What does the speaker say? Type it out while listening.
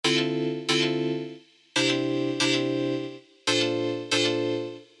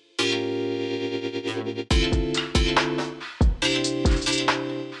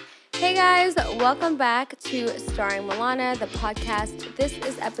welcome back to Starring Milana, the podcast. This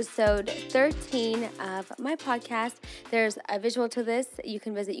is episode 13 of my podcast. There's a visual to this. You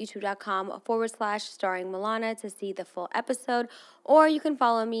can visit youtube.com/Starring Milana to see the full episode, or you can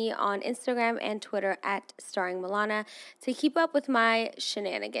follow me on Instagram and Twitter at Starring Milana to keep up with my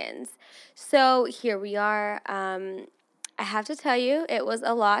shenanigans. So here we are. I have to tell you, it was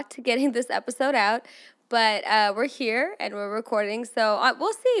a lot getting this episode out, but we're here and we're recording, so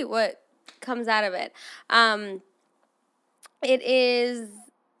we'll see what comes out of it. It is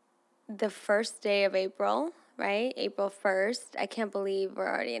the first day of April, right? April 1st. I can't believe we're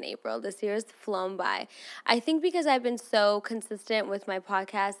already in April. This year has flown by. I think because I've been so consistent with my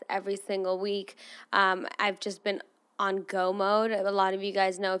podcast every single week, I've just been on go mode. A lot of you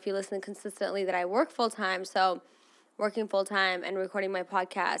guys know, if you listen consistently, that I work full-time, so working full-time and recording my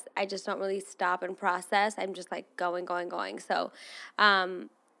podcast, I just don't really stop and process. I'm just like going. So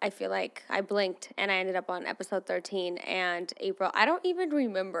I feel like I blinked and I ended up on episode 13 and April. I don't even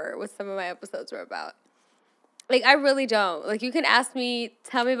remember what some of my episodes were about. Like, I really don't. Like, you can ask me,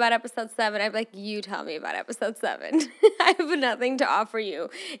 tell me about episode 7. I'm like, you tell me about episode 7. I have nothing to offer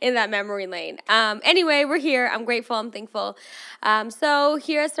you in that memory lane. Anyway, we're here. I'm grateful. I'm thankful. So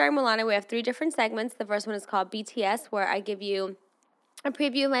here at Starring Milana, we have 3 different segments. The first one is called BTS, where I give you a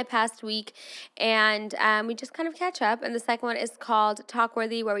preview of my past week, and we just kind of catch up. And the second one is called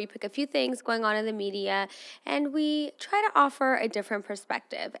Talkworthy, where we pick a few things going on in the media, and we try to offer a different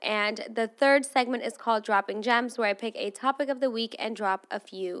perspective. And the third segment is called Dropping Gems, where I pick a topic of the week and drop a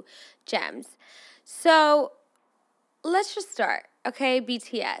few gems. So let's just start, okay?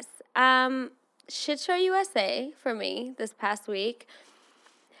 BTS. Shit Show USA for me this past week.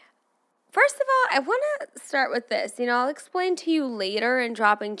 First of all, I want to start with this. I'll explain to you later in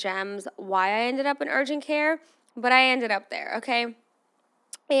Dropping Gems why I ended up in urgent care, but I ended up there, okay?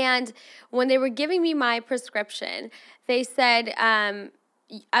 And when they were giving me my prescription, they said,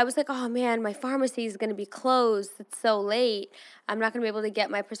 I was like, oh man, my pharmacy is going to be closed. It's so late. I'm not going to be able to get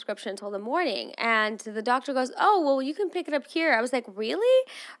my prescription until the morning. And the doctor goes, oh, well, you can pick it up here. I was like, really?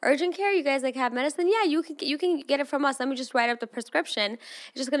 Urgent care? You guys have medicine? Yeah, you can get it from us. Let me just write up the prescription.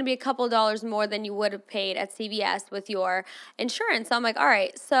 It's just going to be a couple dollars more than you would have paid at CVS with your insurance. So I'm like, all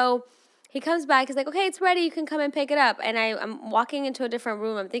right. So he comes back. He's like, okay, it's ready. You can come and pick it up. And I'm walking into a different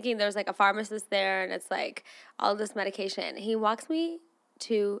room. I'm thinking there's like a pharmacist there and it's like all this medication. He walks me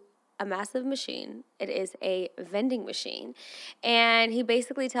to a massive machine. It is a vending machine. And he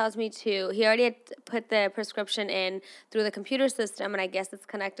basically tells me he already had put the prescription in through the computer system, and I guess it's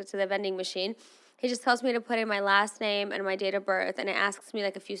connected to the vending machine. He just tells me to put in my last name and my date of birth, and it asks me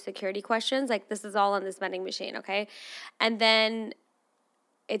like a few security questions. Like, this is all on this vending machine, okay? And then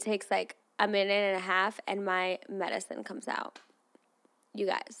it takes like a minute and a half, and my medicine comes out. You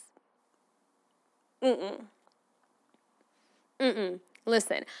guys.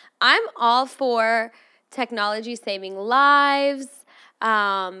 Listen, I'm all for technology saving lives,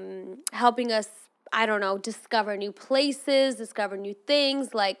 helping us, discover new places, discover new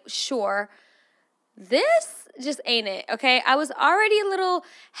things. Like, sure, this just ain't it, okay? I was already a little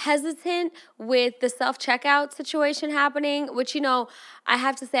hesitant with the self-checkout situation happening, which, I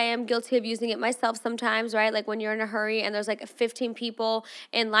have to say I am guilty of using it myself sometimes, right? Like when you're in a hurry and there's like 15 people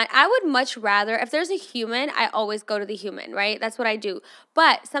in line. I would much rather, if there's a human, I always go to the human, right? That's what I do.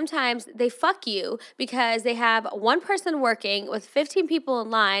 But sometimes they fuck you because they have one person working with 15 people in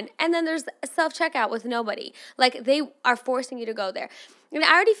line, and then there's self-checkout with nobody. Like, they are forcing you to go there. And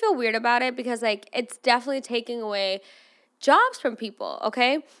I already feel weird about it because, like, it's definitely taking away jobs from people,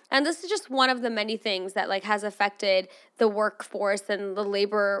 okay? And this is just one of the many things that, like, has affected the workforce and the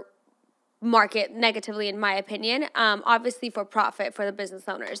labor market negatively, in my opinion. Obviously for profit for the business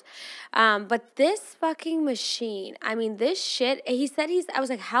owners. But this fucking machine, this shit, I was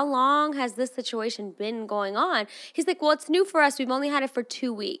like, how long has this situation been going on? He's like, well, it's new for us. We've only had it for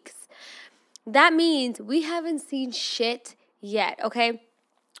 2 weeks. That means we haven't seen shit yet, okay?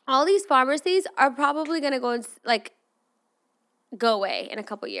 All these pharmacies are probably going to go away in a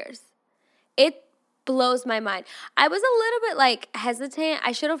couple years. It blows my mind. I was a little bit like hesitant.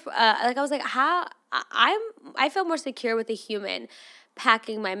 I should have I was like, how I feel more secure with a human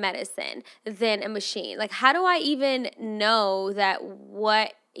packing my medicine than a machine. Like, how do I even know that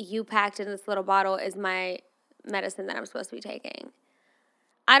what you packed in this little bottle is my medicine that I'm supposed to be taking?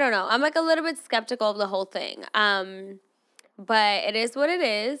 I don't know. I'm like a little bit skeptical of the whole thing. But it is what it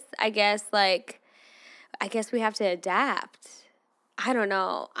is. I guess we have to adapt. I don't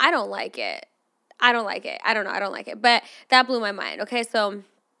know. I don't like it. I don't like it. But that blew my mind. Okay, so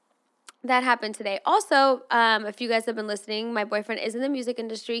that happened today. Also, if you guys have been listening, my boyfriend is in the music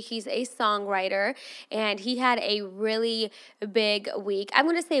industry. He's a songwriter, and he had a really big week. I'm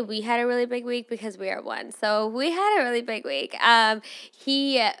going to say we had a really big week because we are one. So we had a really big week.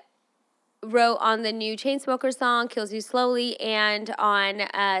 He wrote on the new Chainsmokers song, Kills You Slowly, and on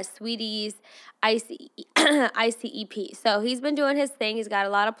Sweetie's ICEP. So he's been doing his thing. He's got a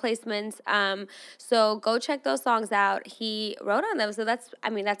lot of placements. So go check those songs out. He wrote on them. So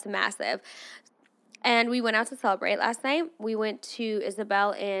that's massive. And we went out to celebrate last night. We went to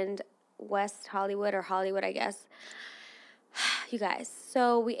Isabel in West Hollywood, or Hollywood, I guess. You guys,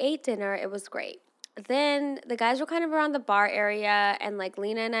 so we ate dinner. It was great. Then the guys were kind of around the bar area, and like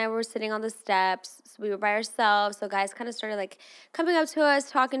Lena and I were sitting on the steps. So we were by ourselves. So guys kind of started like coming up to us,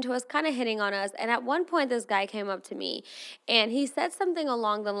 talking to us, kind of hitting on us. And at one point, this guy came up to me, and he said something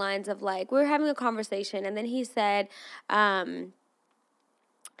along the lines of like, we were having a conversation, and then he said, "Are you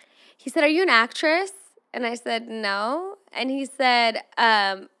an actress?" And I said, "No." And he said,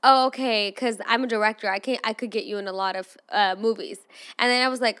 "Oh, okay, because I'm a director. I could get you in a lot of movies." And then I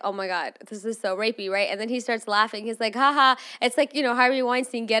was like, "Oh my God, this is so rapey, right?" And then he starts laughing. He's like, "Haha, it's like, Harvey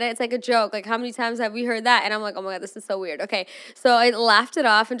Weinstein, get it? It's like a joke. Like, how many times have we heard that?" And I'm like, "Oh my God, this is so weird." Okay, so I laughed it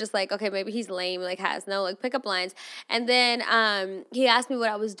off and just like, okay, maybe he's lame, like has no like pickup lines. And then he asked me what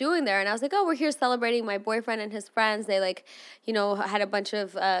I was doing there, and I was like, "Oh, we're here celebrating my boyfriend and his friends. They like, had a bunch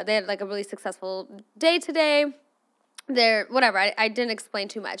of, they had like a really successful day today." Whatever, I didn't explain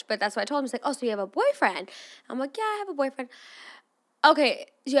too much, but that's what I told him. He's like, "Oh, so you have a boyfriend?" I'm like, "Yeah, I have a boyfriend." "Okay,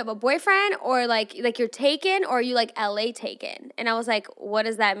 do you have a boyfriend, or like you're taken, or are you like LA taken?" And I was like, "What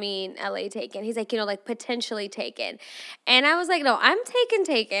does that mean, LA taken?" He's like, like potentially taken. And I was like, "No, I'm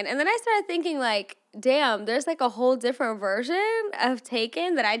taken. And then I started thinking like, damn, there's like a whole different version of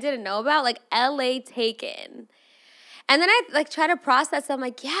taken that I didn't know about, like LA taken. And then I like try to process. I'm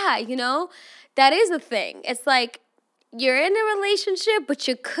like, yeah, that is a thing. It's like, you're in a relationship, but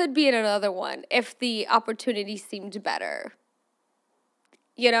you could be in another one if the opportunity seemed better.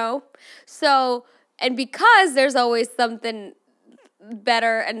 So, and because there's always something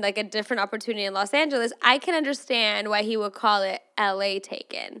better and like a different opportunity in Los Angeles, I can understand why he would call it LA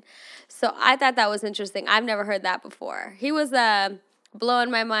taken. So I thought that was interesting. I've never heard that before. He was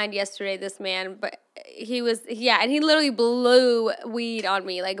blowing my mind yesterday, this man, but and he literally blew weed on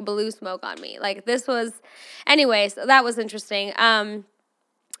me, like blew smoke on me. Like this was, anyways, that was interesting.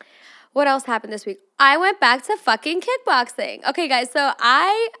 What else happened this week? I went back to fucking kickboxing. Okay, guys, so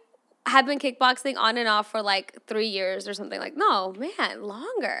I have been kickboxing on and off for like 3 years or something. Like, no, man,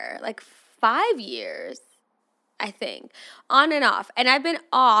 longer, like 5 years, I think, on and off. And I've been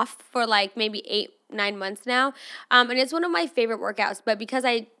off for like maybe 8-9 months now. And it's one of my favorite workouts, but because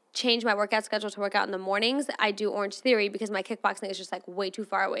I changed my workout schedule to work out in the mornings, I do Orange Theory because my kickboxing is just like way too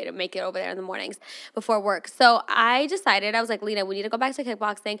far away to make it over there in the mornings before work. So I decided, I was like, Lena, we need to go back to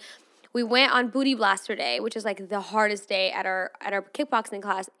kickboxing. We went on Booty Blaster Day, which is like the hardest day at our kickboxing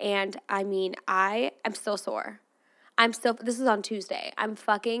class. And I mean, I am still sore. This is on Tuesday. I'm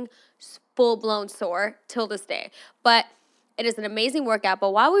fucking full-blown sore till this day. But it is an amazing workout.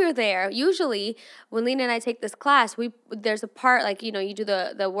 But while we were there, usually when Lena and I take this class, there's a part like, you do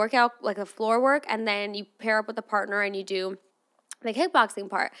the workout, like the floor work, and then you pair up with a partner and you do the kickboxing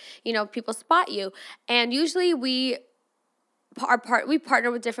part. People spot you. And usually we partner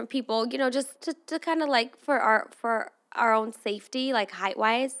with different people, just to kind of like for our own safety, like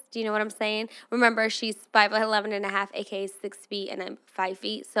height-wise. Do you know what I'm saying? Remember, she's 5'11 and a half, aka 6 feet, and I'm 5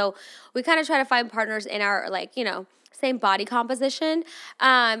 feet. So we kind of try to find partners in our, like, same body composition.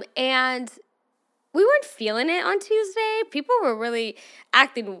 And we weren't feeling it on Tuesday. People were really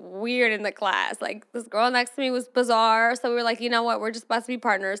acting weird in the class. Like, this girl next to me was bizarre. So we were like, you know what? We're just supposed to be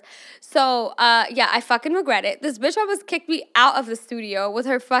partners. So, yeah, I fucking regret it. This bitch almost kicked me out of the studio with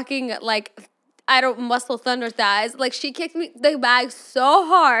her fucking, like, muscle thunder thighs. Like, she kicked me the bag so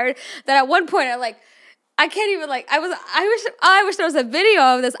hard that at one point I can't even, like, I wish there was a video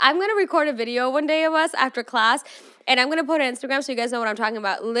of this. I'm going to record a video one day of us after class, and I'm going to put it on Instagram so you guys know what I'm talking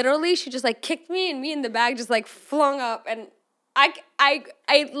about. Literally, she just, like, kicked me, and me in the bag just, like, flung up, and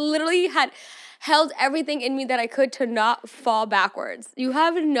I literally had held everything in me that I could to not fall backwards. You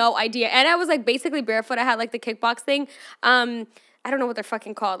have no idea. And I was, like, basically barefoot. I had, like, the kickboxing, I don't know what they're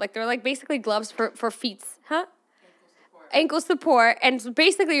fucking called. Like, they're, like, basically gloves for feet. Huh? Ankle support, and so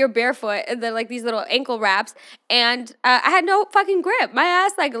basically you're barefoot, and then like these little ankle wraps, and I had no fucking grip. My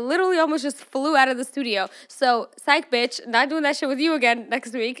ass like literally almost just flew out of the studio. So psych, bitch, not doing that shit with you again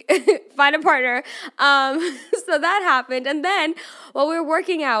next week. Find a partner. So that happened, and then while we were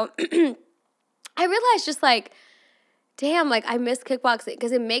working out, I realized just like damn, like, I miss kickboxing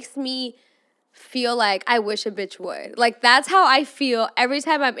because it makes me feel like I wish a bitch would. Like, that's how I feel every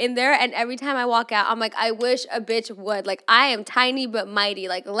time I'm in there, and every time I walk out, I'm like, I wish a bitch would. Like, I am tiny but mighty.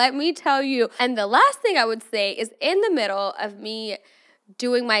 Like, let me tell you. And the last thing I would say is, in the middle of me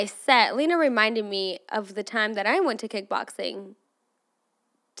doing my set, Lena reminded me of the time that I went to kickboxing.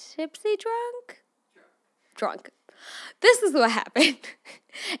 Tipsy drunk? Drunk. This is what happened.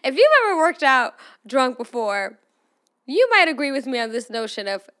 If you've ever worked out drunk before, you might agree with me on this notion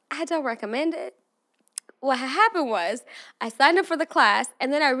of, I don't recommend it. What happened was, I signed up for the class,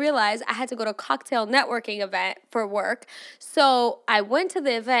 and then I realized I had to go to a cocktail networking event for work. So I went to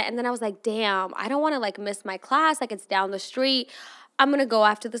the event, and then I was like, damn, I don't want to like miss my class. Like, it's down the street. I'm going to go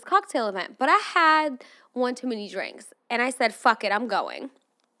after this cocktail event. But I had one too many drinks, and I said, fuck it, I'm going.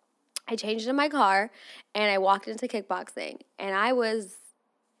 I changed in my car, and I walked into kickboxing, and I was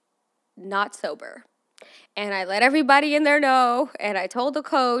not sober. And I let everybody in there know, and I told the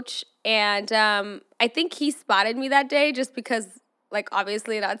coach, and I think he spotted me that day just because, like,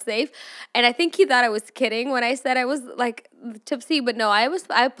 obviously not safe. And I think he thought I was kidding when I said I was, like, tipsy, but no, I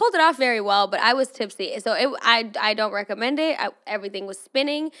pulled it off very well, but I was tipsy. So I don't recommend it. Everything was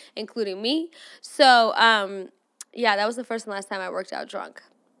spinning, including me. So, yeah, that was the first and last time I worked out drunk.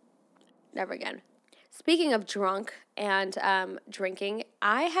 Never again. Speaking of drunk and drinking,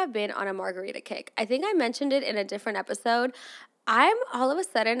 I have been on a margarita kick. I think I mentioned it in a different episode. I'm all of a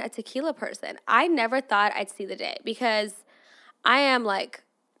sudden a tequila person. I never thought I'd see the day because I am like,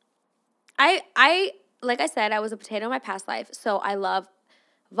 like I said, I was a potato in my past life, so I love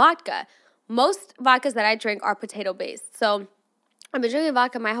vodka. Most vodkas that I drink are potato based. So I've been drinking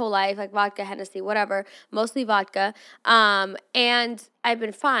vodka my whole life, like vodka, Hennessy, whatever, mostly vodka, and I've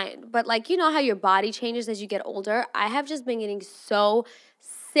been fine. But, like, you know how your body changes as you get older? I have just been getting so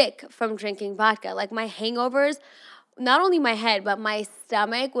sick from drinking vodka. Like, my hangovers, not only my head, but my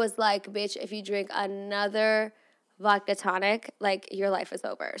stomach was like, bitch, if you drink another vodka tonic, like, your life is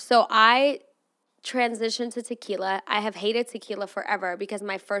over. So I transitioned to tequila. I have hated tequila forever because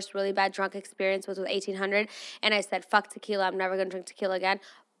my first really bad drunk experience was with 1800, and I said, fuck tequila, I'm never going to drink tequila again.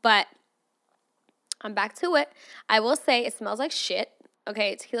 But I'm back to it. I will say it smells like shit.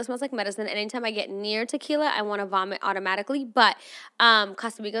 Okay, tequila smells like medicine. And anytime I get near tequila, I want to vomit automatically. But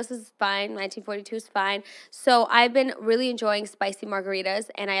Casamigos is fine. 1942 is fine. So I've been really enjoying spicy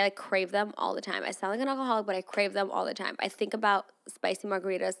margaritas, and I like crave them all the time. I sound like an alcoholic, but I crave them all the time. I think about spicy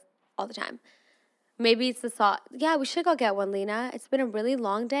margaritas all the time. Maybe it's the salt. Yeah, we should go get one, Lena. It's been a really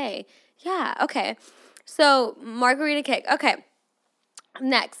long day. Yeah, okay. So, margarita cake. Okay.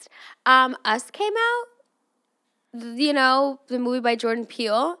 Next. Us came out, you know, the movie by Jordan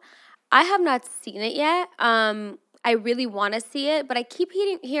Peele. I have not seen it yet. I really want to see it, but I keep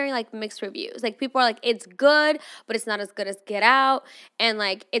hearing like mixed reviews. Like, people are like, it's good, but it's not as good as Get Out. And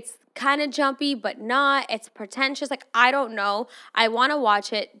like, it's kind of jumpy, but not. It's pretentious. Like, I don't know. I want to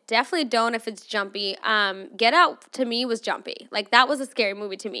watch it. Definitely don't if it's jumpy. Get Out to me was jumpy. Like, that was a scary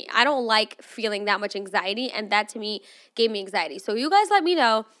movie to me. I don't like feeling that much anxiety, and that to me gave me anxiety. So you guys let me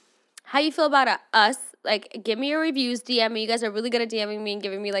know how you feel about Us. Like, give me your reviews, DM me. You guys are really good at DMing me and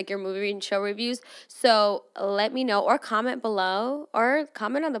giving me, like, your movie and show reviews. So let me know, or comment below, or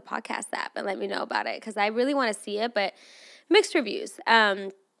comment on the podcast app and let me know about it, because I really want to see it, but mixed reviews.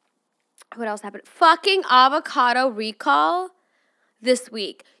 What else happened? Fucking avocado recall this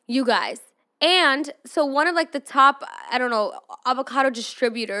week, you guys. And so one of, like, the top, I don't know, avocado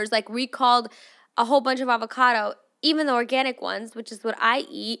distributors, like, recalled a whole bunch of avocado, even the organic ones, which is what I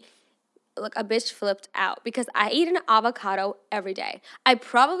eat. Look, a bitch flipped out because I eat an avocado every day. I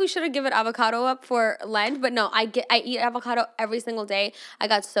probably should have given avocado up for Lent, but no, I eat avocado every single day. I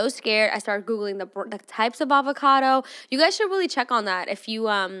got so scared. I started Googling the types of avocado. You guys should really check on that if you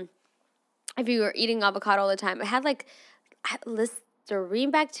were eating avocado all the time. It had like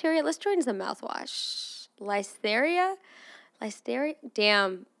Listerine bacteria. Listerine is a mouthwash. Listeria?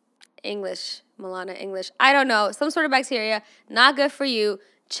 Damn. English. Milana English. I don't know. Some sort of bacteria. Not good for you.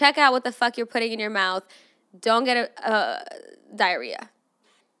 Check out what the fuck you're putting in your mouth. Don't get diarrhea.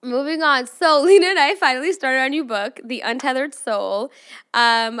 Moving on. So Lena and I finally started our new book, The Untethered Soul.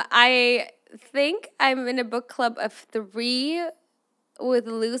 I think I'm in a book club of 3 with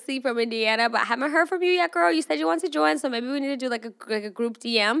Lucy from Indiana, but I haven't heard from you yet, girl. You said you want to join, so maybe we need to do like a group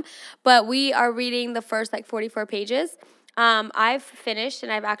DM. But we are reading the first like 44 pages. I've finished,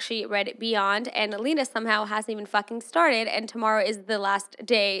 and I've actually read it beyond, and Alina somehow hasn't even fucking started, and tomorrow is the last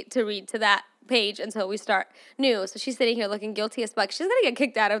day to read to that page until we start new. So she's sitting here looking guilty as fuck. She's gonna get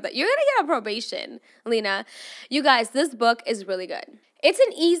kicked out of that. You're gonna get on probation, Lena. You guys, this book is really good. It's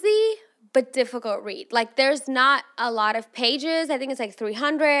an easy but difficult read. Like, there's not a lot of pages. I think it's like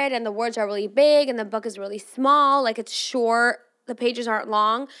 300, and the words are really big, and the book is really small. Like, it's short. The pages aren't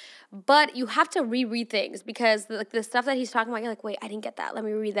long, but you have to reread things because the stuff that he's talking about, you're like, wait, I didn't get that. Let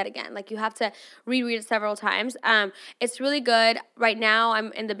me read that again. Like, you have to reread it several times. It's really good. Right now,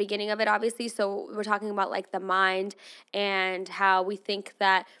 I'm in the beginning of it, obviously. So we're talking about like the mind and how we think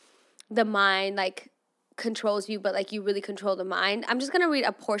that the mind like controls you, but like you really control the mind. I'm just gonna read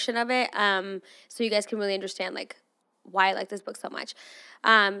a portion of it, so you guys can really understand like why I like this book so much.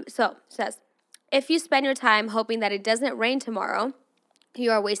 So it says, if you spend your time hoping that it doesn't rain tomorrow, you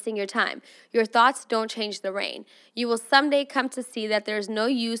are wasting your time. Your thoughts don't change the rain. You will someday come to see that there's no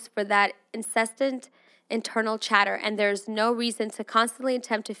use for that incessant internal chatter, and there's no reason to constantly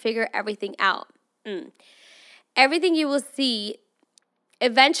attempt to figure everything out. Everything you will see,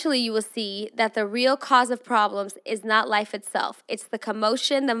 eventually you will see that the real cause of problems is not life itself. It's the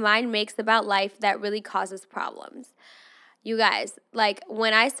commotion the mind makes about life that really causes problems. You guys, like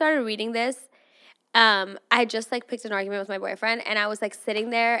when I started reading this, I just like picked an argument with my boyfriend, and I was like sitting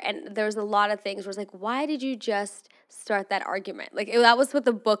there, and there was a lot of things where it's like, why did you just start that argument? Like that was what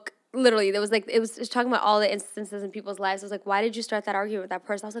the book literally. There was like it was talking about all the instances in people's lives. I was like, why did you start that argument with that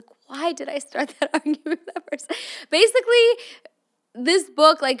person? I was like, why did I start that argument with that person? Basically, this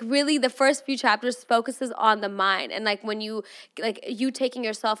book, like really the first few chapters focuses on the mind, and like when you like you taking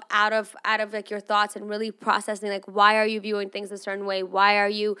yourself out of like your thoughts and really processing like why are you viewing things a certain way, why are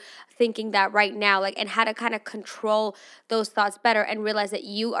you thinking that right now, like, and how to kind of control those thoughts better and realize that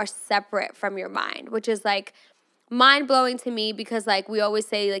you are separate from your mind, which is like mind-blowing to me because like we always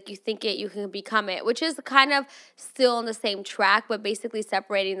say like you think it, you can become it, which is kind of still on the same track, but basically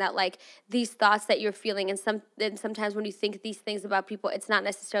separating that like these thoughts that you're feeling, and sometimes when you think these things about people, it's not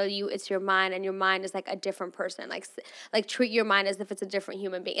necessarily you, it's your mind, and your mind is like a different person. Like treat your mind as if it's a different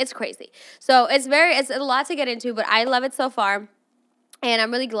human being. It's crazy. So it's a lot to get into, but I love it so far. And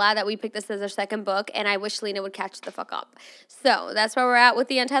I'm really glad that we picked this as our second book, and I wish Lena would catch the fuck up. So that's where we're at with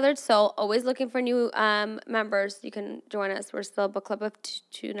The Untethered Soul. Always looking for new members. You can join us. We're still a book club of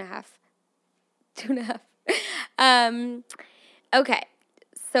two and a half. Okay,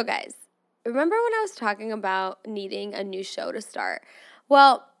 so guys, remember when I was talking about needing a new show to start?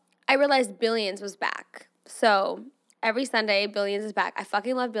 Well, I realized Billions was back. So every Sunday, Billions is back. I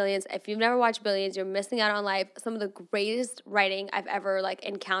fucking love Billions. If you've never watched Billions, you're missing out on life. Some of the greatest writing I've ever like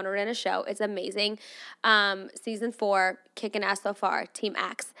encountered in a show. It's amazing. Season 4, kicking ass so far. Team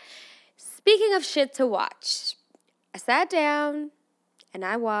Axe. Speaking of shit to watch, I sat down and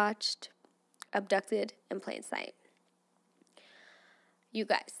I watched Abducted in Plain Sight. You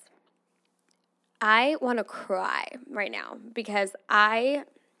guys, I want to cry right now because I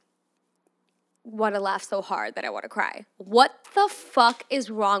want to laugh so hard that I want to cry. What the fuck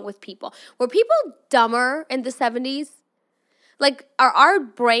is wrong with people? Were people dumber in the 70s? Like, are our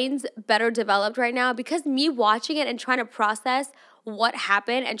brains better developed right now? Because me watching it and trying to process what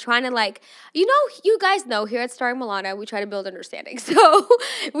happened and trying to like, you guys know here at Starring Milana, we try to build understanding. So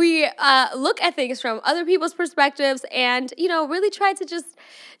we look at things from other people's perspectives and, really try to just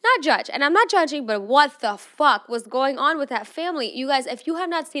not judge. And I'm not judging, but what the fuck was going on with that family? You guys, if you have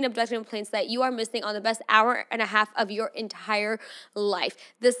not seen Abducted in Plain Sight, you are missing on the best hour and a half of your entire life.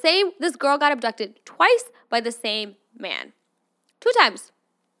 This girl got abducted twice by the same man. 2 times.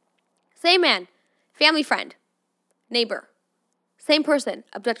 Same man. Family friend. Neighbor. Same person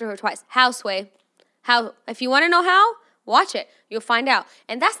abducted her twice. How, Sway? How? If you want to know how, watch it. You'll find out.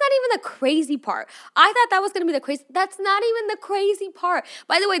 And that's not even the crazy part. I thought that was going to be the crazy. That's not even the crazy part.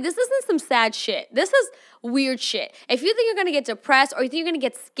 By the way, this isn't some sad shit. This is weird shit. If you think you're going to get depressed or you think you're going to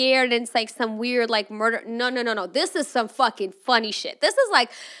get scared and it's like some weird like murder. No. This is some fucking funny shit. This is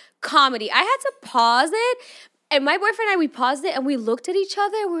like comedy. I had to pause it. And my boyfriend and I, we paused it and we looked at each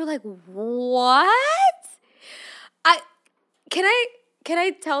other and we were like, what? Can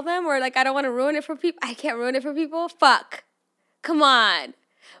I tell them, or like I don't want to ruin it for people? I can't ruin it for people? Fuck. Come on.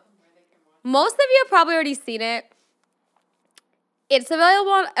 Most of you have probably already seen it. It's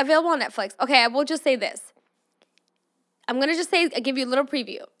available on Netflix. Okay, I will just say this. I'm going to just give you a little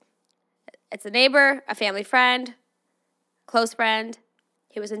preview. It's a neighbor, a family friend, close friend.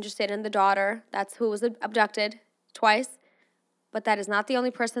 He was interested in the daughter. That's who was abducted twice. But that is not the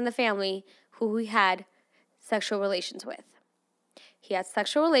only person in the family who he had sexual relations with. He had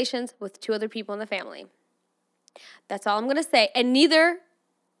sexual relations with 2 other people in the family. That's all I'm going to say. And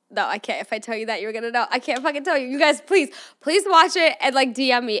no, I can't. If I tell you that, you're going to know. I can't fucking tell you. You guys, please watch it and like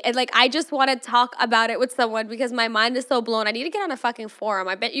DM me. And like, I just want to talk about it with someone because my mind is so blown. I need to get on a fucking forum.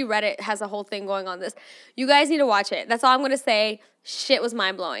 I bet you Reddit has a whole thing going on this. You guys need to watch it. That's all I'm going to say. Shit was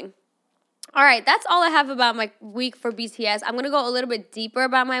mind blowing. All right, that's all I have about my week for BTS. I'm going to go a little bit deeper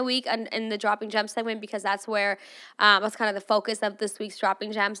about my week in the Dropping Gems segment because that's where, that's kind of the focus of this week's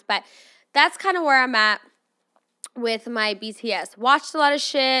Dropping Gems. But that's kind of where I'm at with my BTS. Watched a lot of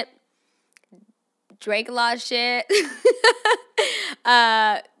shit, drank a lot of shit,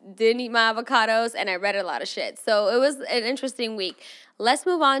 didn't eat my avocados, and I read a lot of shit. So it was an interesting week. Let's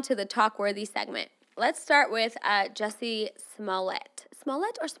move on to the Talkworthy segment. Let's start with Jussie Smollett.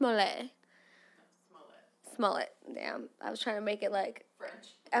 Smollett or Smollett? Smollett. Damn. I was trying to make it like French.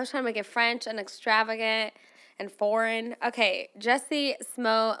 I was trying to make it French and extravagant and foreign. Okay, Jussie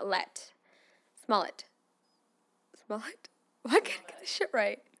Smollett. Smollett. Smollett? Why can't I get this shit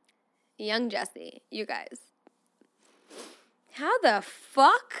right? Young Jussie, you guys. How the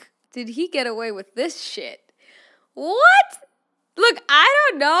fuck did he get away with this shit? What? Look, I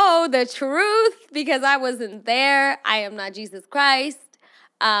don't know the truth because I wasn't there. I am not Jesus Christ.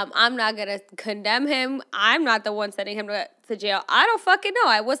 I'm not going to condemn him. I'm not the one sending him to jail. I don't fucking know.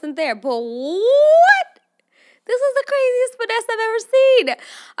 I wasn't there. But what? This is the craziest finesse I've ever seen.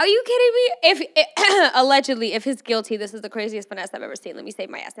 Are you kidding me? If allegedly, if he's guilty, this is the craziest finesse I've ever seen. Let me save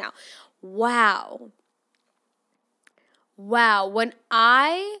my ass now. Wow. When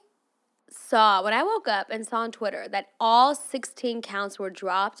I woke up and saw on Twitter that all 16 counts were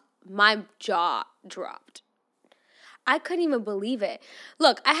dropped, my jaw dropped. I couldn't even believe it.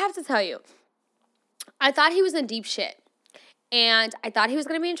 Look, I have to tell you, I thought he was in deep shit. And I thought he was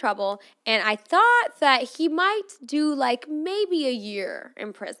going to be in trouble. And I thought that he might do like maybe a year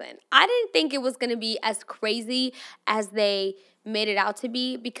in prison. I didn't think it was going to be as crazy as they made it out to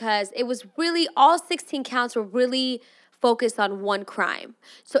be because it was really, all 16 counts were really focused on one crime.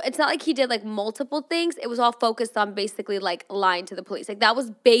 So it's not like he did like multiple things. It was all focused on basically like lying to the police. Like that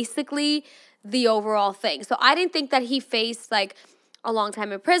was basically the overall thing. So I didn't think that he faced like a long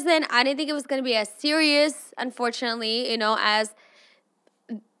time in prison. I didn't think it was going to be as serious, unfortunately, as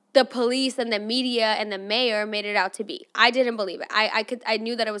the police and the media and the mayor made it out to be. I didn't believe it. I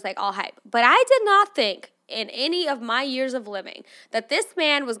knew that it was like all hype. But I did not think in any of my years of living that this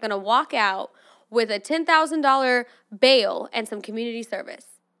man was going to walk out with a $10,000 bail and some community service.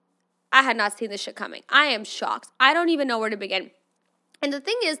 I had not seen this shit coming. I am shocked. I don't even know where to begin. And the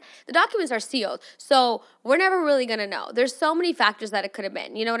thing is, the documents are sealed, so we're never really going to know. There's so many factors that it could have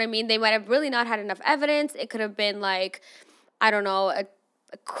been. You know what I mean? They might have really not had enough evidence. It could have been like, I don't know, a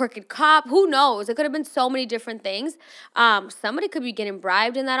crooked cop. Who knows? It could have been so many different things. Somebody could be getting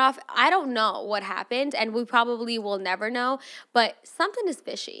bribed in that off. I don't know what happened, and we probably will never know, but something is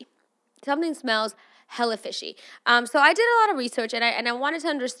fishy. Something smells hella fishy. So I did a lot of research, and I wanted to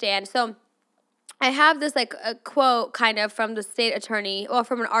understand. So I have this like a quote kind of from the state attorney, or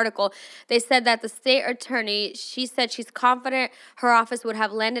from an article. They said that the state attorney, she said she's confident her office would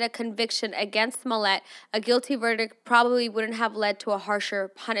have landed a conviction against Smollett. A guilty verdict probably wouldn't have led to a harsher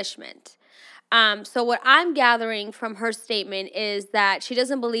punishment. So what I'm gathering from her statement is that she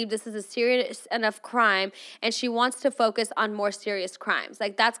doesn't believe this is a serious enough crime and she wants to focus on more serious crimes.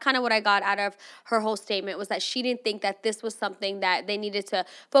 Like that's kind of what I got out of her whole statement, was that she didn't think that this was something that they needed to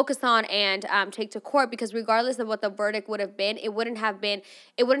focus on and take to court, because regardless of what the verdict would have been, it wouldn't have made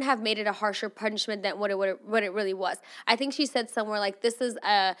it a harsher punishment than what it really was. I think she said somewhere like this is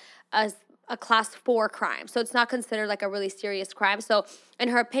a class 4 crime. So it's not considered like a really serious crime. So in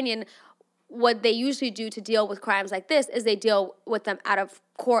her opinion, what they usually do to deal with crimes like this is they deal with them out of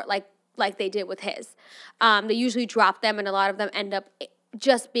court like they did with his. They usually drop them, and a lot of them end up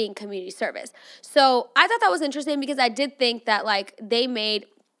just being community service. So I thought that was interesting because I did think that like I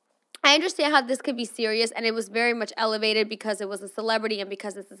understand how this could be serious, and it was very much elevated because it was a celebrity and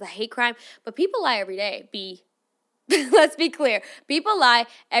because this is a hate crime, but people lie every day, Let's be clear. People lie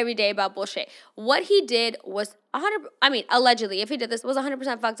every day about bullshit. What he did was allegedly, if he did this, was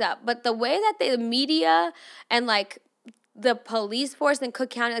 100% fucked up. But the way that the media and like the police force in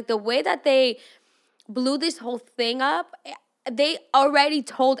Cook County, like the way that they blew this whole thing up, they already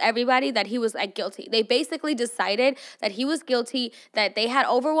told everybody that he was like guilty. They basically decided that he was guilty, that they had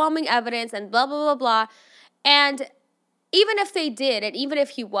overwhelming evidence and blah, blah, blah, blah. And even if they did, and even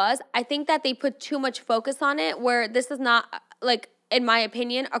if he was, I think that they put too much focus on it, where this is not, like, in my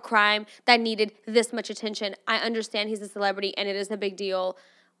opinion, a crime that needed this much attention. I understand he's a celebrity, and it is a big deal.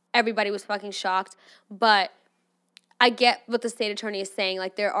 Everybody was fucking shocked. But I get what the state attorney is saying.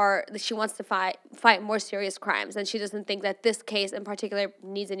 Like, she wants to fight more serious crimes, and she doesn't think that this case in particular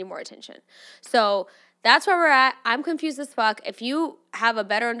needs any more attention. So that's where we're at. I'm confused as fuck. If you have a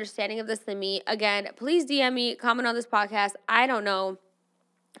better understanding of this than me, again, please DM me, comment on this podcast. I don't know.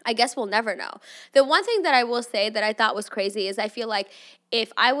 I guess we'll never know. The one thing that I will say that I thought was crazy is I feel like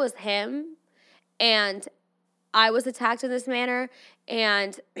if I was him, and I was attacked in this manner,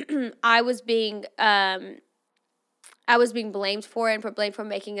 and I was being blamed for it, and blamed for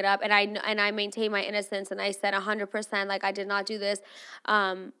making it up, and I maintained my innocence, and I said 100% like I did not do this.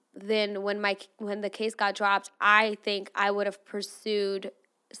 Then when the case got dropped, I think I would have pursued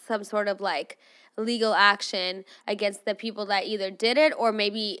some sort of like legal action against the people that either did it, or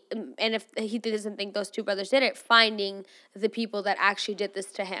maybe, and if he doesn't think those two brothers did it, finding the people that actually did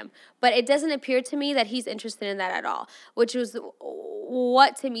this to him. But it doesn't appear to me that he's interested in that at all, which was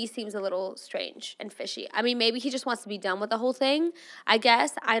what to me seems a little strange and fishy. I mean, maybe he just wants to be done with the whole thing, I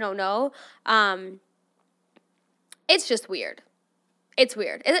guess. I don't know. It's just weird. It's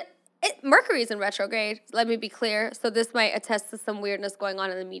weird. Mercury's in retrograde, let me be clear. So this might attest to some weirdness going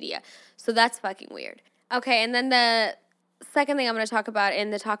on in the media. So that's fucking weird. Okay, and then the second thing I'm going to talk about in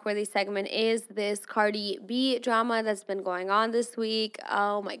the Talkworthy segment is this Cardi B drama that's been going on this week.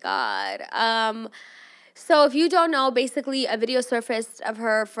 Oh my God. So if you don't know, basically a video surfaced of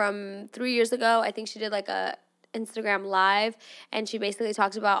her from 3 years ago. I think she did like a Instagram live, and she basically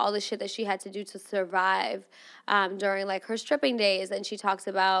talks about all the shit that she had to do to survive during like her stripping days. And she talks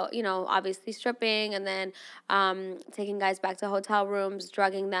about, you know, obviously stripping, and then taking guys back to hotel rooms,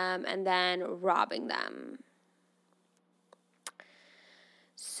 drugging them, and then robbing them.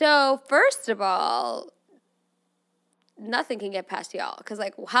 So first of all, nothing can get past y'all, because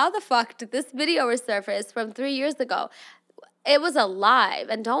like, how the fuck did this video resurface from 3 years ago? It was a live,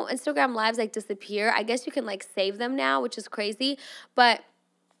 and don't Instagram lives like disappear? I guess you can like save them now, which is crazy, but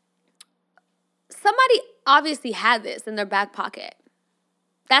somebody obviously had this in their back pocket.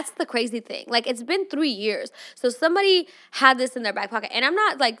 That's the crazy thing. Like, it's been 3 years, so somebody had this in their back pocket, and I'm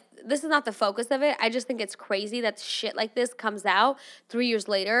not like, this is not the focus of it. I just think it's crazy that shit like this comes out 3 years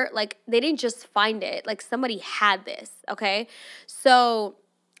later. Like, they didn't just find it. Like, somebody had this, okay? So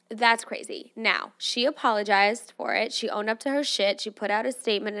that's crazy. Now, she apologized for it. She owned up to her shit. She put out a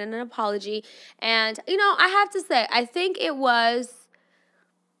statement and an apology. And, you know, I have to say, I think it was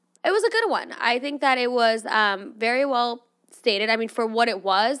a good one. I think that it was very well stated. I mean, for what it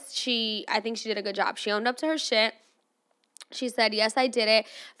was, I think she did a good job. She owned up to her shit. She said, yes, I did it.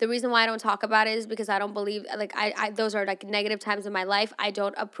 The reason why I don't talk about it is because I don't believe, like, those are, like, negative times in my life. I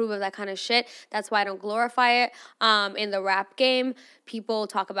don't approve of that kind of shit. That's why I don't glorify it. In the rap game, people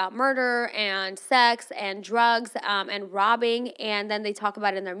talk about murder and sex and drugs and robbing, and then they talk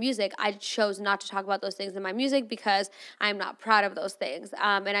about it in their music. I chose not to talk about those things in my music because I'm not proud of those things.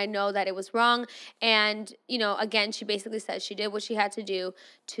 And I know that it was wrong. And, you know, again, she basically said she did what she had to do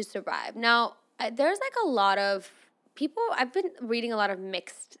to survive. Now, there's, like, a lot of people, I've been reading a lot of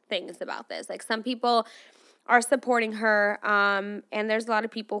mixed things about this. Like, some people are supporting her, and there's a lot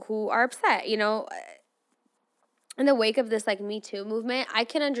of people who are upset, you know. In the wake of this, like, Me Too movement, I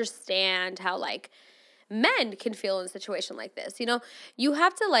can understand how, like, men can feel in a situation like this. You know, you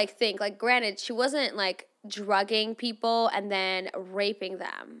have to, like, think, like, granted, she wasn't, like, drugging people and then raping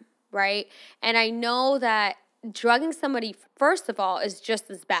them, right? And I know that drugging somebody, first of all, is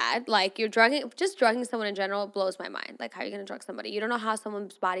just as bad. Like, just drugging someone in general blows my mind. Like, how are you going to drug somebody? You don't know how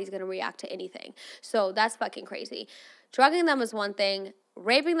someone's body's going to react to anything. So that's fucking crazy. Drugging them is one thing.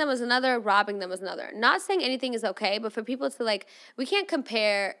 Raping them is another. Robbing them is another. Not saying anything is okay, but for people to, like, we can't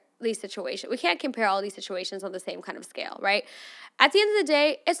compare these situations. We can't compare all these situations on the same kind of scale, right? At the end of the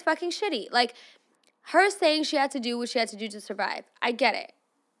day, it's fucking shitty. Like, her saying she had to do what she had to do to survive. I get it.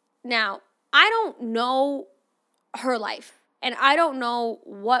 Now, I don't know her life, and I don't know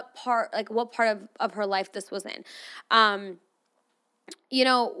what part of her life this was in. You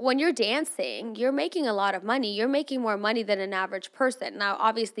know, when you're dancing, you're making a lot of money. You're making more money than an average person. Now,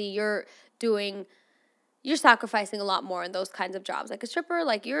 obviously, you're sacrificing a lot more in those kinds of jobs. Like a stripper,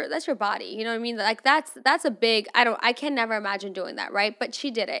 like, that's your body. You know what I mean? Like, that's a big, I can never imagine doing that, right? But she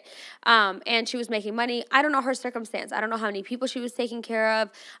did it. And she was making money. I don't know her circumstance. I don't know how many people she was taking care of.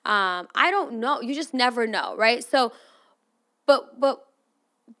 I don't know. You just never know, right? So,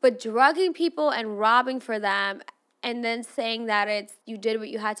 but drugging people and robbing for them, and then saying that you did what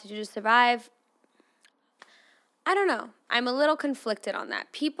you had to do to survive, I don't know. I'm a little conflicted on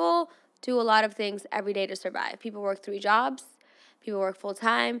that. People do a lot of things every day to survive. People work 3 jobs. People work full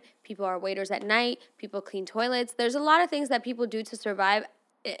time. People are waiters at night. People clean toilets. There's a lot of things that people do to survive,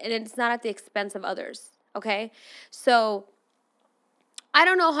 and it's not at the expense of others, okay? So I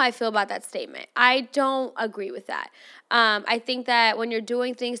don't know how I feel about that statement. I don't agree with that. I think that when you're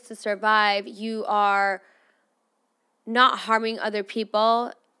doing things to survive, you are not harming other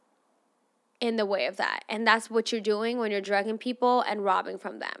people in the way of that. And that's what you're doing when you're drugging people and robbing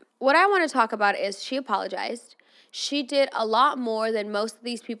from them. What I want to talk about is she apologized. she did a lot more than most of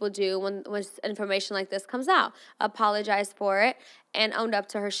these people do when information like this comes out. Apologized for it and owned up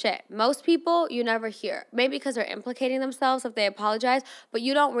to her shit. Most people, you never hear. Maybe because they're implicating themselves if they apologize, but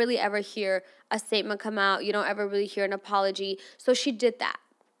you don't really ever hear a statement come out. You don't ever really hear an apology. So she did that.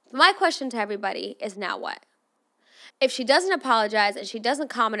 My question to everybody is, now what? If she doesn't apologize and she doesn't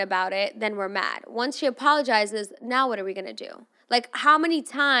comment about it, then we're mad. Once she apologizes, now what are we going to do? Like, how many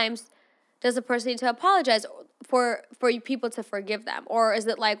times does a person need to apologize for people to forgive them? Or is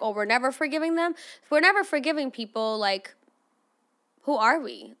it like, oh, we're never forgiving them? If we're never forgiving people, like, who are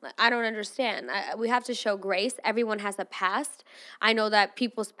we? I don't understand. We have to show grace. Everyone has a past. I know that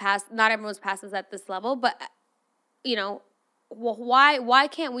people's past, not everyone's past is at this level, but, you know, why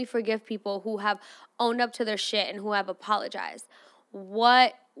can't we forgive people who have owned up to their shit and who have apologized?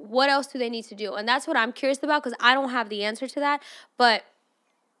 What else do they need to do? And that's what I'm curious about, because I don't have the answer to that. But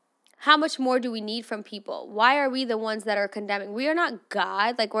how much more do we need from people? Why are we the ones that are condemning? We are not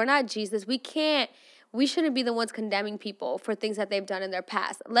God. Like, we're not Jesus. We shouldn't be the ones condemning people for things that they've done in their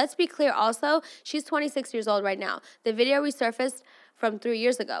past. Let's be clear also, she's 26 years old right now. The video resurfaced from 3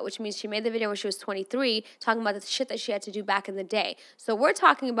 years ago, which means she made the video when she was 23, talking about the shit that she had to do back in the day. So we're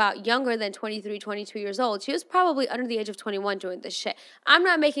talking about younger than 23, 22 years old. She was probably under the age of 21 doing this shit. I'm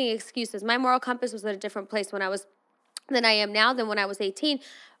not making excuses. My moral compass was at a different place than I am now than when I was 18.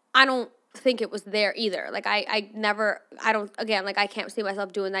 I don't think it was there either. Like, I can't see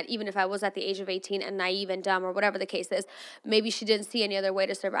myself doing that even if I was at the age of 18 and naive and dumb or whatever the case is. Maybe she didn't see any other way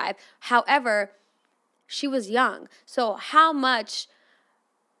to survive. However, she was young. So how much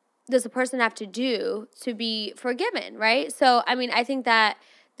does a person have to do to be forgiven, right? So, I mean, I think that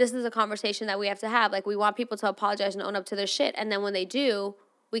this is a conversation that we have to have. Like, we want people to apologize and own up to their shit. And then when they do,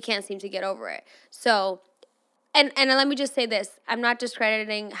 we can't seem to get over it. So, and let me just say this. I'm not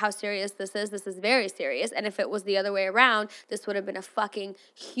discrediting how serious this is. This is very serious. And if it was the other way around, this would have been a fucking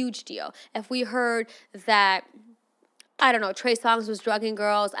huge deal. If we heard that, I don't know, Trey Songz was drugging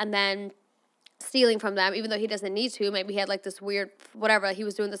girls and then stealing from them, even though he doesn't need to. Maybe he had like this weird, whatever, he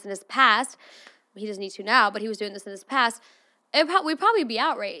was doing this in his past. He doesn't need to now, but he was doing this in his past. We'd probably be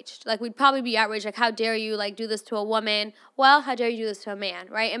outraged. Like, we'd probably be outraged. Like, how dare you, like, do this to a woman? Well, how dare you do this to a man,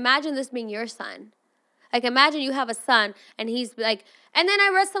 right? Imagine this being your son. Like, imagine you have a son, and he's like, and then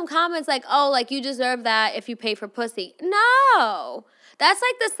I read some comments like, oh, like, you deserve that if you pay for pussy. No. That's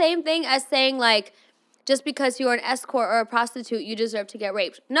like the same thing as saying, like, just because you're an escort or a prostitute, you deserve to get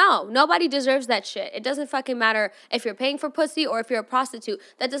raped. No, nobody deserves that shit. It doesn't fucking matter if you're paying for pussy or if you're a prostitute.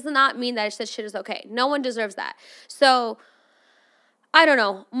 That does not mean that shit is okay. No one deserves that. So, I don't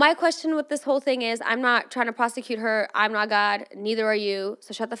know. My question with this whole thing is, I'm not trying to prosecute her. I'm not God. Neither are you.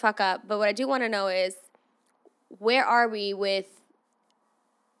 So shut the fuck up. But what I do want to know is, where are we with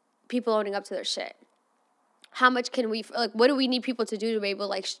people owning up to their shit? How much can we, like, what do we need people to do to be able,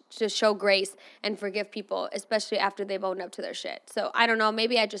 like, to show grace and forgive people, especially after they've owned up to their shit? So, I don't know.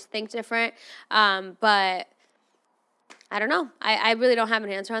 Maybe I just think different. But I don't know. I really don't have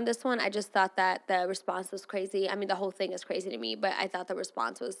an answer on this one. I just thought that the response was crazy. I mean, the whole thing is crazy to me, but I thought the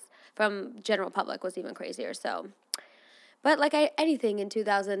response was from general public was even crazier. So, but like anything in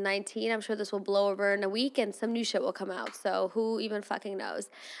 2019, I'm sure this will blow over in a week and some new shit will come out. So who even fucking knows?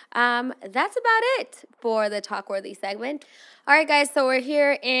 That's about it for the Talkworthy segment. All right, guys, so we're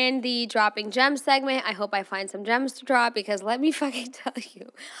here in the Dropping Gems segment. I hope I find some gems to drop, because let me fucking tell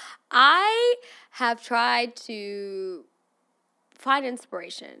you, I have tried to find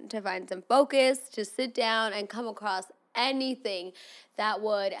inspiration, to find some focus, to sit down and come across anything that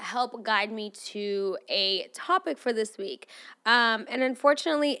would help guide me to a topic for this week. And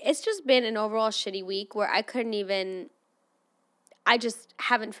unfortunately, it's just been an overall shitty week where I just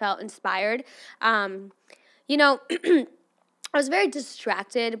haven't felt inspired. You know, I was very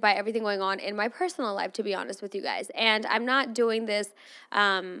distracted by everything going on in my personal life, to be honest with you guys. And I'm not doing this,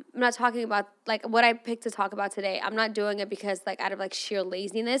 I'm not talking about, like, what I picked to talk about today. I'm not doing it because, like, out of, like, sheer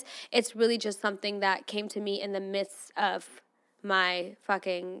laziness. It's really just something that came to me in the midst of my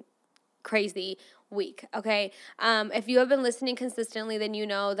fucking crazy week, okay? If you have been listening consistently, then you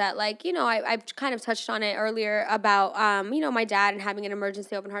know that, like, you know, I've kind of touched on it earlier about, you know, my dad and having an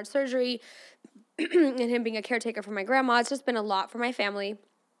emergency open heart surgery, and him being a caretaker for my grandma. It's just been a lot for my family.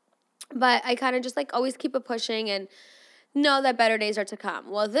 But I kind of just, like, always keep it pushing and know that better days are to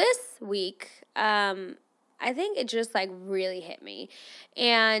come. Well, this week, I think it just, like, really hit me.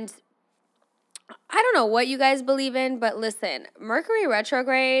 And I don't know what you guys believe in, but listen, Mercury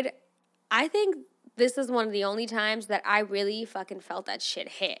retrograde, I think this is one of the only times that I really fucking felt that shit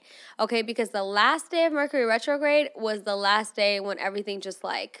hit. Okay, because the last day of Mercury retrograde was the last day when everything just,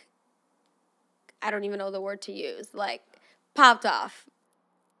 like, I don't even know the word to use, like, popped off.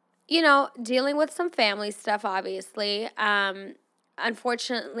 You know, dealing with some family stuff, obviously.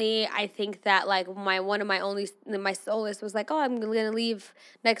 Unfortunately, I think that like my solace was like, oh, I'm gonna leave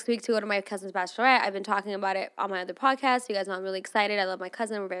next week to go to my cousin's bachelorette. I've been talking about it on my other podcast. You guys know I'm really excited. I love my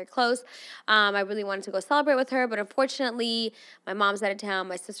cousin. We're very close. I really wanted to go celebrate with her, but unfortunately, my mom's out of town.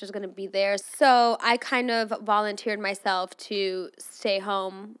 My sister's gonna be there, so I kind of volunteered myself to stay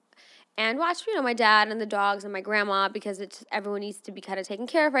home and watch, my dad and the dogs and my grandma, because everyone needs to be kind of taken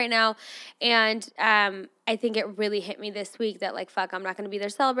care of right now. And I think it really hit me this week that, like, fuck, I'm not going to be there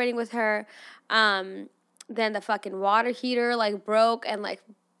celebrating with her. Then the fucking water heater, like, broke and, like,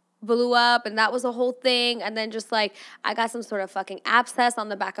 blew up, and that was a whole thing. And then just, like, I got some sort of fucking abscess on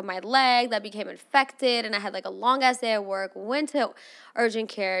the back of my leg that became infected, and I had, like, a long-ass day at work, went to urgent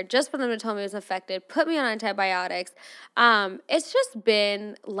care just for them to tell me it was infected, put me on antibiotics. It's just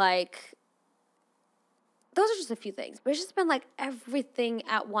been, like, those are just a few things, but it's just been, like, everything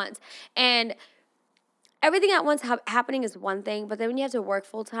at once. And everything at once happening is one thing, but then when you have to work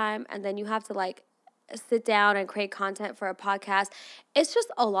full time and then you have to, like, sit down and create content for a podcast, it's just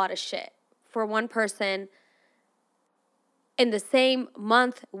a lot of shit for one person in the same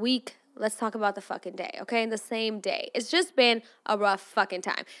month, week. Let's talk about the fucking day, okay? In the same day. It's just been a rough fucking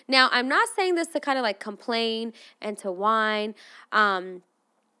time. Now, I'm not saying this to kind of, like, complain and to whine.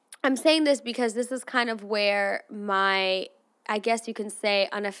 I'm saying this because this is kind of where my, I guess you can say,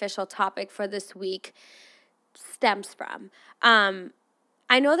 unofficial topic for this week stems from.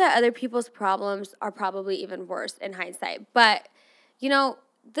 I know that other people's problems are probably even worse in hindsight, but,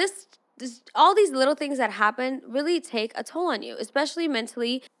 this all these little things that happen really take a toll on you, especially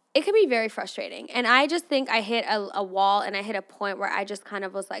mentally. It can be very frustrating. And I just think I hit a wall, and I hit a point where I just kind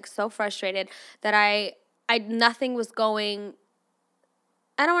of was, like, so frustrated that I nothing was going,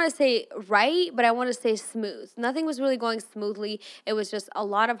 I don't want to say right, but I want to say smooth. Nothing was really going smoothly. It was just a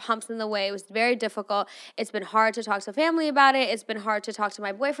lot of humps in the way. It was very difficult. It's been hard to talk to family about it. It's been hard to talk to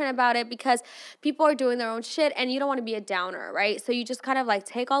my boyfriend about it because people are doing their own shit, and you don't want to be a downer, right? So you just kind of, like,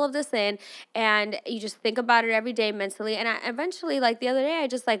 take all of this in, and you just think about it every day mentally. And I eventually, like, the other day, I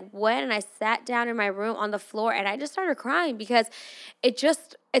just, like, went and I sat down in my room on the floor, and I just started crying because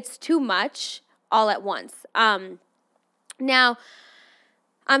it's too much all at once. Now,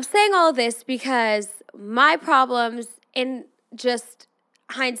 I'm saying all of this because my problems, in just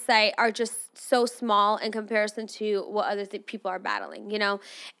hindsight, are just so small in comparison to what other people are battling,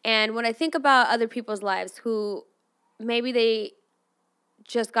 And when I think about other people's lives who maybe they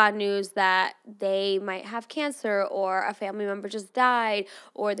just got news that they might have cancer, or a family member just died,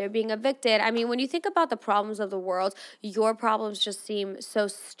 or they're being evicted. I mean, when you think about the problems of the world, your problems just seem so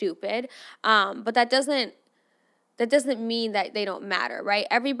stupid. But that doesn't mean that they don't matter, right?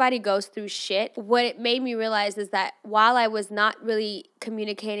 Everybody goes through shit. What it made me realize is that while I was not really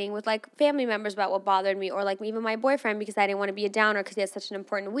communicating with, like, family members about what bothered me, or, like, even my boyfriend, because I didn't want to be a downer because he had such an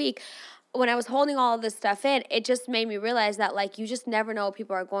important week, when I was holding all of this stuff in, it just made me realize that, like, you just never know what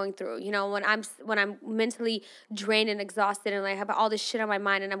people are going through. When I'm mentally drained and exhausted, and, like, I have all this shit on my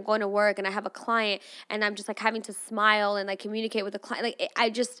mind, and I'm going to work, and I have a client, and I'm just, like, having to smile and, like, communicate with the client.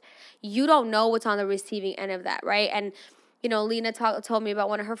 Like, you don't know what's on the receiving end of that, right? And, Lena told me about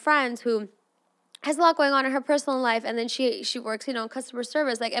one of her friends who has a lot going on in her personal life, and then she works, in customer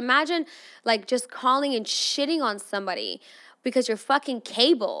service. Like, imagine, like, just calling and shitting on somebody because your fucking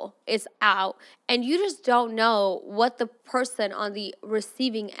cable is out, and you just don't know what the person on the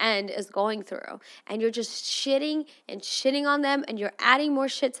receiving end is going through, and you're just shitting on them, and you're adding more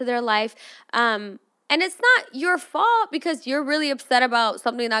shit to their life. And it's not your fault because you're really upset about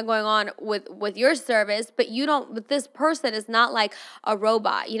something not going on with your service, but this person is not like a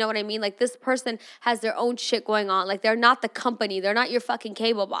robot. You know what I mean? Like, this person has their own shit going on. Like, they're not the company. They're not your fucking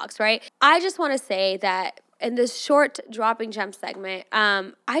cable box, right? I just want to say that in this short dropping gem segment,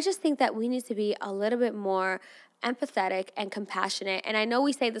 I just think that we need to be a little bit more empathetic and compassionate. And I know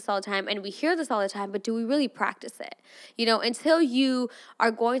we say this all the time, and we hear this all the time, but do we really practice it? Until you are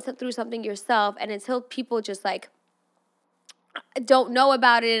going through something yourself, and until people just, like, don't know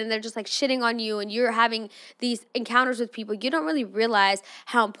about it, and they're just, like, shitting on you, and you're having these encounters with people, you don't really realize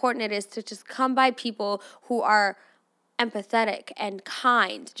how important it is to just come by people who are empathetic and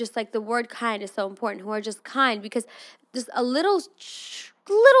kind. Just like the word kind is so important, who are just kind, because just a little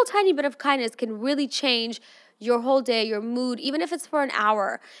tiny bit of kindness can really change your whole day, your mood. Even if it's for an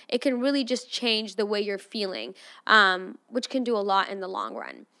hour, it can really just change the way you're feeling, which can do a lot in the long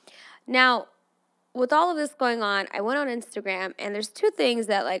run. Now, with all of this going on, I went on Instagram, and there's two things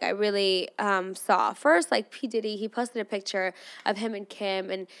that, like, I really saw. First, like, P. Diddy, he posted a picture of him and Kim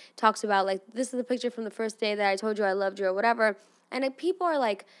and talks about, like, this is a picture from the first day that I told you I loved you or whatever. And, like, people are,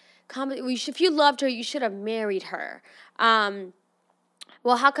 like, if you loved her, you should have married her.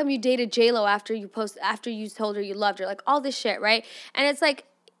 Well, how come you dated J-Lo after you told her you loved her? Like, all this shit, right? And it's like,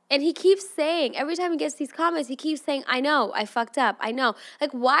 and he keeps saying, every time he gets these comments, he keeps saying, I know, I fucked up, I know.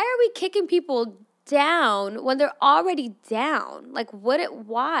 Like, why are we kicking people down when they're already down? Like,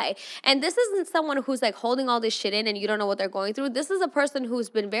 why? And this isn't someone who's, like, holding all this shit in and you don't know what they're going through. This is a person who's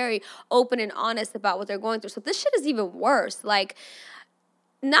been very open and honest about what they're going through. So this shit is even worse. Like,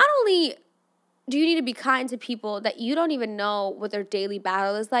 not only do you need to be kind to people that you don't even know what their daily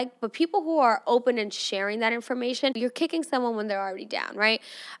battle is like, but people who are open and sharing that information, you're kicking someone when they're already down, right?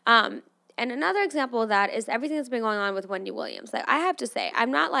 And another example of that is everything that's been going on with Wendy Williams. Like, I have to say,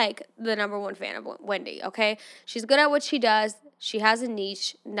 I'm not, like, the number one fan of Wendy, okay? She's good at what she does. She has a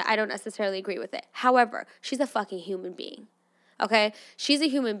niche. I don't necessarily agree with it. However, she's a fucking human being. Okay? She's a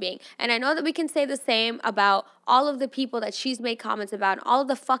human being. And I know that we can say the same about all of the people that she's made comments about, and all of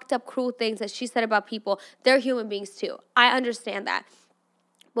the fucked up, cruel things that she said about people. They're human beings too. I understand that.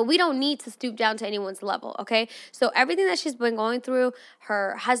 But we don't need to stoop down to anyone's level, okay? So everything that she's been going through,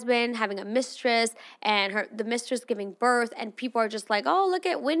 her husband having a mistress, and the mistress giving birth, and people are just like, oh, look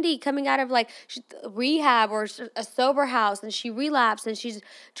at Wendy coming out of, like, rehab or a sober house, and she relapsed, and she's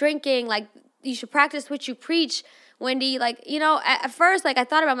drinking. Like, you should practice what you preach, Wendy. Like, you know, at first, like, I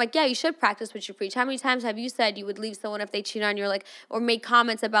thought about it, I'm like, yeah, you should practice what you preach. How many times have you said you would leave someone if they cheat on you, or, like, or make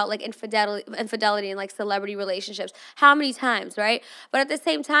comments about, like, infidelity and, like, celebrity relationships? How many times, right? But at the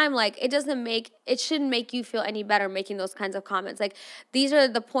same time, like, it shouldn't make you feel any better making those kinds of comments. Like, these are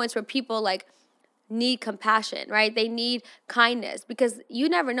the points where people, like, need compassion, right? They need kindness, because you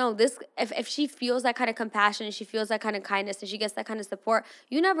never know this. If she feels that kind of compassion, and she feels that kind of kindness, and she gets that kind of support,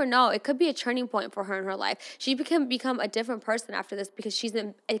 you never know. It could be a turning point for her in her life. She can become a different person after this, because she's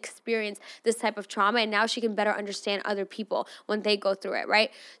experienced this type of trauma, and now she can better understand other people when they go through it,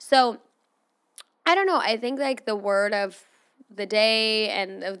 right? So I don't know. I think, like, the word of the day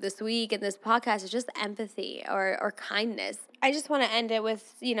and of this week and this podcast is just empathy or kindness. I just want to end it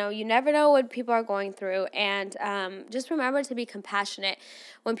with, you never know what people are going through, and just remember to be compassionate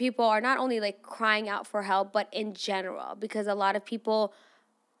when people are not only, like, crying out for help, but in general, because a lot of people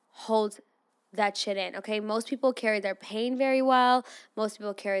hold that shit in, okay? Most people carry their pain very well. Most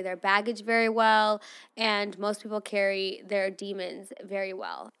people carry their baggage very well. And most people carry their demons very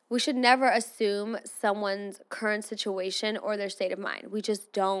well. We should never assume someone's current situation or their state of mind. We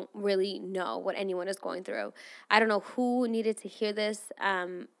just don't really know what anyone is going through. I don't know who needed to hear this.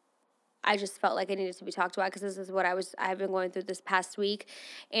 I just felt like I needed to be talked about, because this is what I've been going through this past week.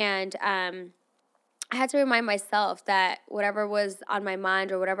 And I had to remind myself that whatever was on my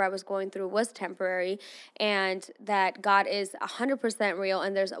mind or whatever I was going through was temporary, and that God is 100% real,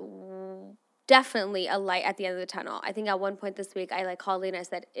 and there's definitely a light at the end of the tunnel. I think at one point this week, I, like, called Lena and I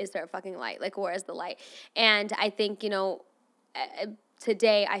said, is there a fucking light? Like, where is the light? And I think,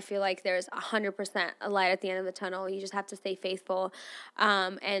 today I feel like there's 100% a light at the end of the tunnel. You just have to stay faithful,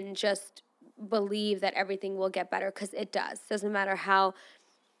 and just believe that everything will get better, because it does. Doesn't matter how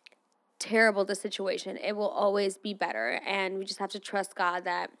terrible the situation, it will always be better. And we just have to trust God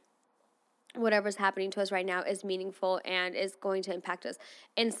that whatever's happening to us right now is meaningful and is going to impact us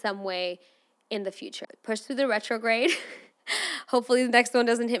in some way in the future. Push through the retrograde. Hopefully the next one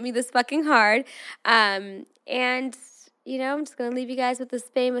doesn't hit me this fucking hard. And I'm just going to leave you guys with this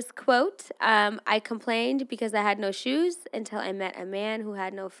famous quote. I complained because I had no shoes until I met a man who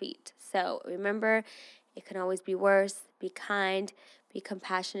had no feet. So remember, it can always be worse. Be kind, be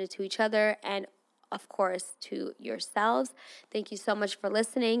compassionate to each other, and of course to yourselves. Thank you so much for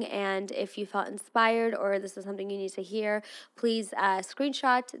listening. And if you felt inspired, or this is something you need to hear, please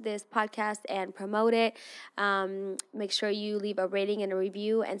screenshot this podcast and promote it. Make sure you leave a rating and a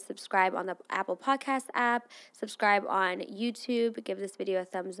review, and subscribe on the Apple Podcast app. Subscribe on YouTube. Give this video a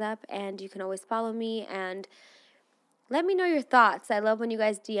thumbs up, and you can always follow me and let me know your thoughts. I love when you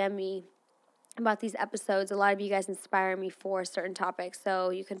guys DM me about these episodes. A lot of you guys inspire me for certain topics, so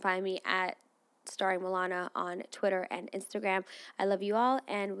you can find me at Starring Milana on Twitter and Instagram. I love you all,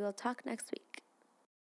 and we'll talk next week.